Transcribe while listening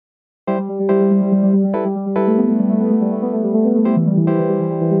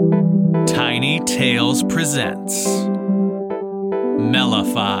Tiny Tales presents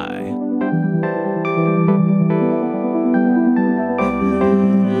Mellify.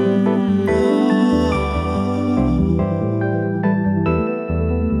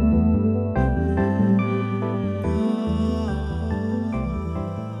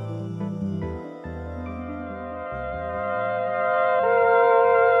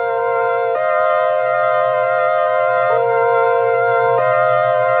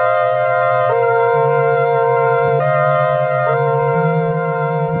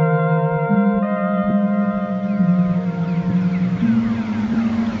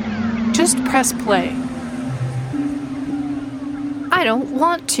 Just press play. I don't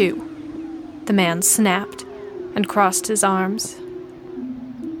want to, the man snapped and crossed his arms.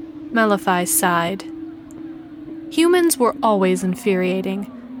 Mellify sighed. Humans were always infuriating,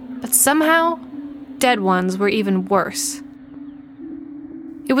 but somehow, dead ones were even worse.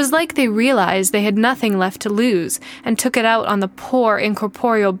 It was like they realized they had nothing left to lose and took it out on the poor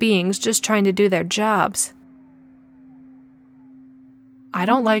incorporeal beings just trying to do their jobs. I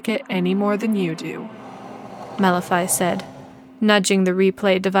don't like it any more than you do, Mellify said, nudging the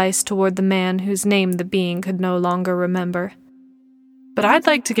replay device toward the man whose name the being could no longer remember. But I'd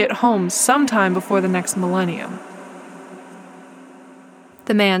like to get home sometime before the next millennium.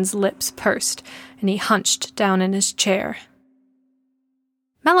 The man's lips pursed, and he hunched down in his chair.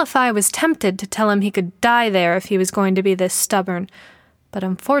 Mellify was tempted to tell him he could die there if he was going to be this stubborn, but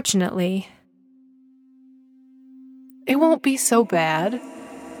unfortunately... It won't be so bad,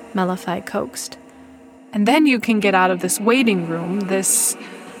 Mellify coaxed. And then you can get out of this waiting room, this...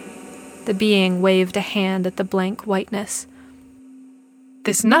 The being waved a hand at the blank whiteness.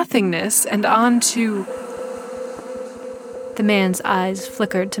 This nothingness, and on to... The man's eyes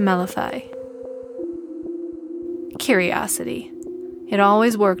flickered to Mellify. Curiosity. It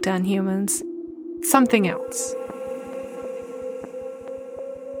always worked on humans. Something else.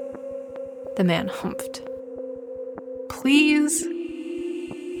 The man humphed. Please?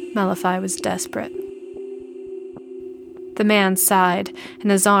 Mellify was desperate. The man sighed, and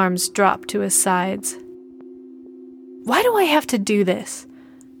his arms dropped to his sides. Why do I have to do this?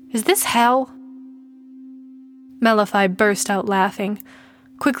 Is this hell? Mellify burst out laughing,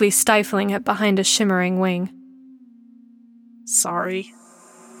 quickly stifling it behind a shimmering wing. Sorry.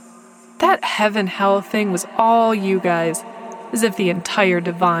 That heaven-hell thing was all you guys, as if the entire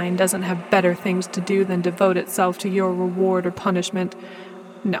divine doesn't have better things to do than devote itself to your reward or punishment.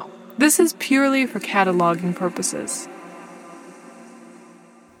 No, this is purely for cataloging purposes.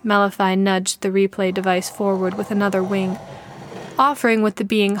 Mellify nudged the replay device forward with another wing, offering what the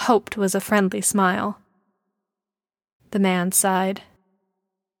being hoped was a friendly smile. The man sighed.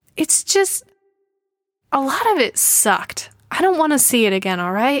 It's just... a lot of it sucked. I don't want to see it again,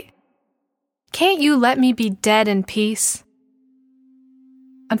 all right? Can't you let me be dead in peace?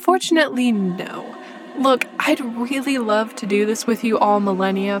 Unfortunately, no. Look, I'd really love to do this with you all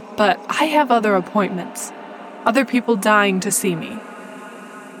millennia, but I have other appointments. Other people dying to see me.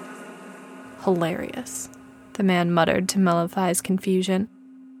 Hilarious, the man muttered to Mellify's confusion.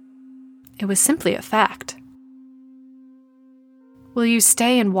 It was simply a fact. Will you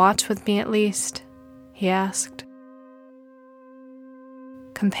stay and watch with me at least? He asked.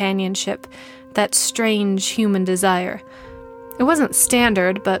 Companionship, that strange human desire. It wasn't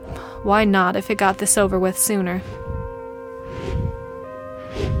standard, but why not if it got this over with sooner?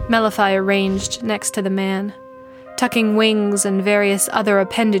 Mellify arranged next to the man, tucking wings and various other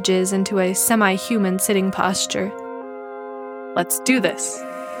appendages into a semi-human sitting posture. Let's do this,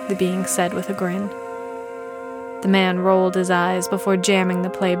 the being said with a grin. The man rolled his eyes before jamming the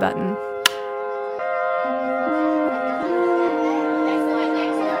play button.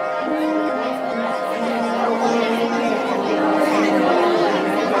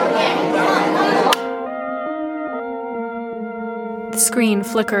 The screen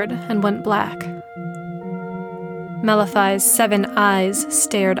flickered and went black. Mellify's 7 eyes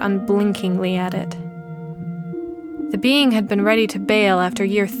stared unblinkingly at it. The being had been ready to bail after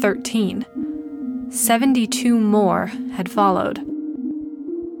year 13. 72 more had followed.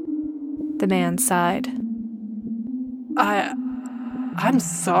 The man sighed. I'm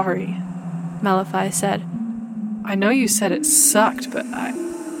sorry, Mellify said. I know you said it sucked, but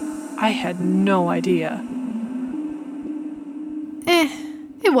I had no idea.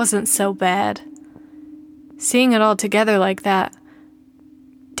 It wasn't so bad. Seeing it all together like that,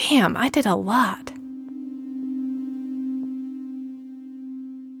 damn, I did a lot.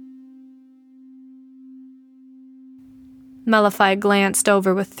 Mellify glanced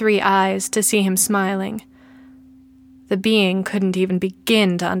over with 3 eyes to see him smiling. The being couldn't even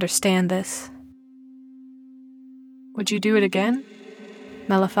begin to understand this. Would you do it again?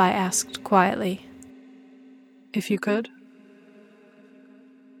 Malifaux asked quietly. If you could.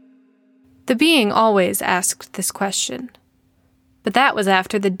 The being always asked this question. But that was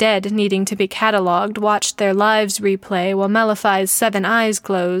after the dead, needing to be catalogued, watched their lives replay while Malifaux's 7 eyes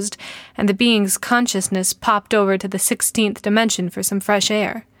closed and the being's consciousness popped over to the 16th dimension for some fresh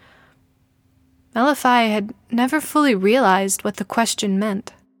air. Malifaux had never fully realized what the question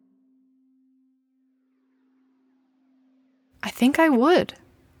meant. I think I would,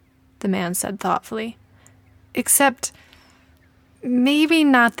 the man said thoughtfully. Except, maybe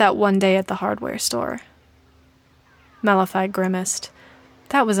not that one day at the hardware store. Malifaux grimaced.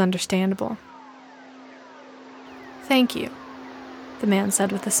 That was understandable. Thank you, the man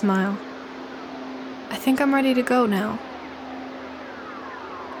said with a smile. I think I'm ready to go now.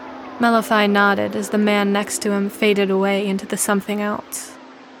 Malifaux nodded as the man next to him faded away into the something else.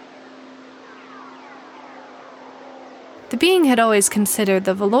 The being had always considered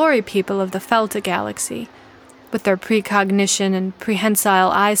the Valori people of the Felta galaxy, with their precognition and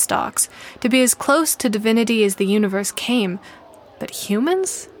prehensile eye stalks, to be as close to divinity as the universe came. But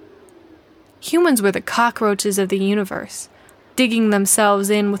humans? Humans were the cockroaches of the universe, digging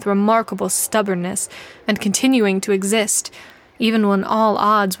themselves in with remarkable stubbornness and continuing to exist, even when all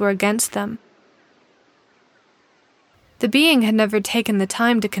odds were against them. The being had never taken the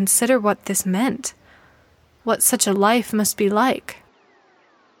time to consider what this meant, what such a life must be like.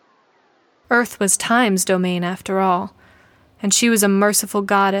 Earth was Time's domain, after all, and she was a merciful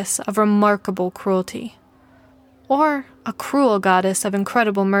goddess of remarkable cruelty. Or a cruel goddess of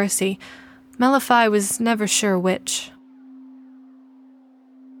incredible mercy. Malifaux was never sure which.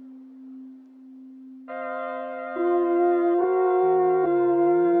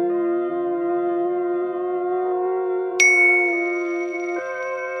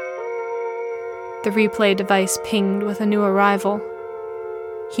 The replay device pinged with a new arrival.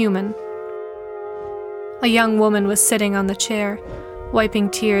 Human. A young woman was sitting on the chair,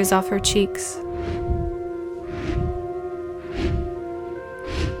 wiping tears off her cheeks.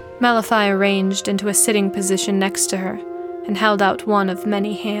 Malifaux arranged into a sitting position next to her and held out one of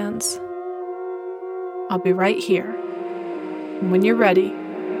many hands. I'll be right here. And when you're ready,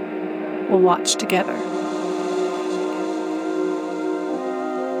 we'll watch together.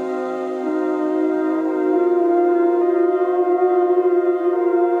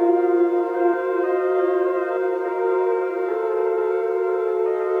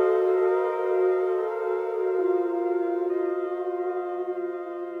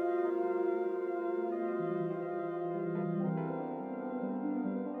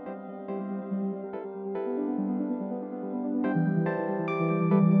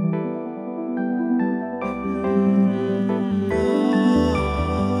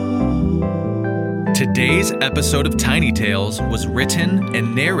 Today's episode of Tiny Tales was written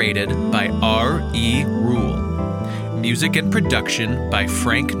and narrated by R.E. Rule. Music and production by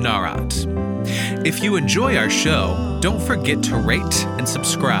Frank Narat. If you enjoy our show, don't forget to rate and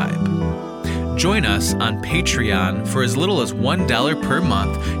subscribe. Join us on Patreon for as little as $1 per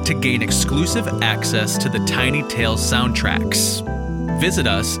month to gain exclusive access to the Tiny Tales soundtracks. Visit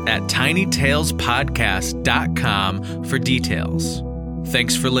us at tinytalespodcast.com for details.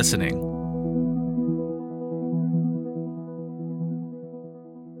 Thanks for listening.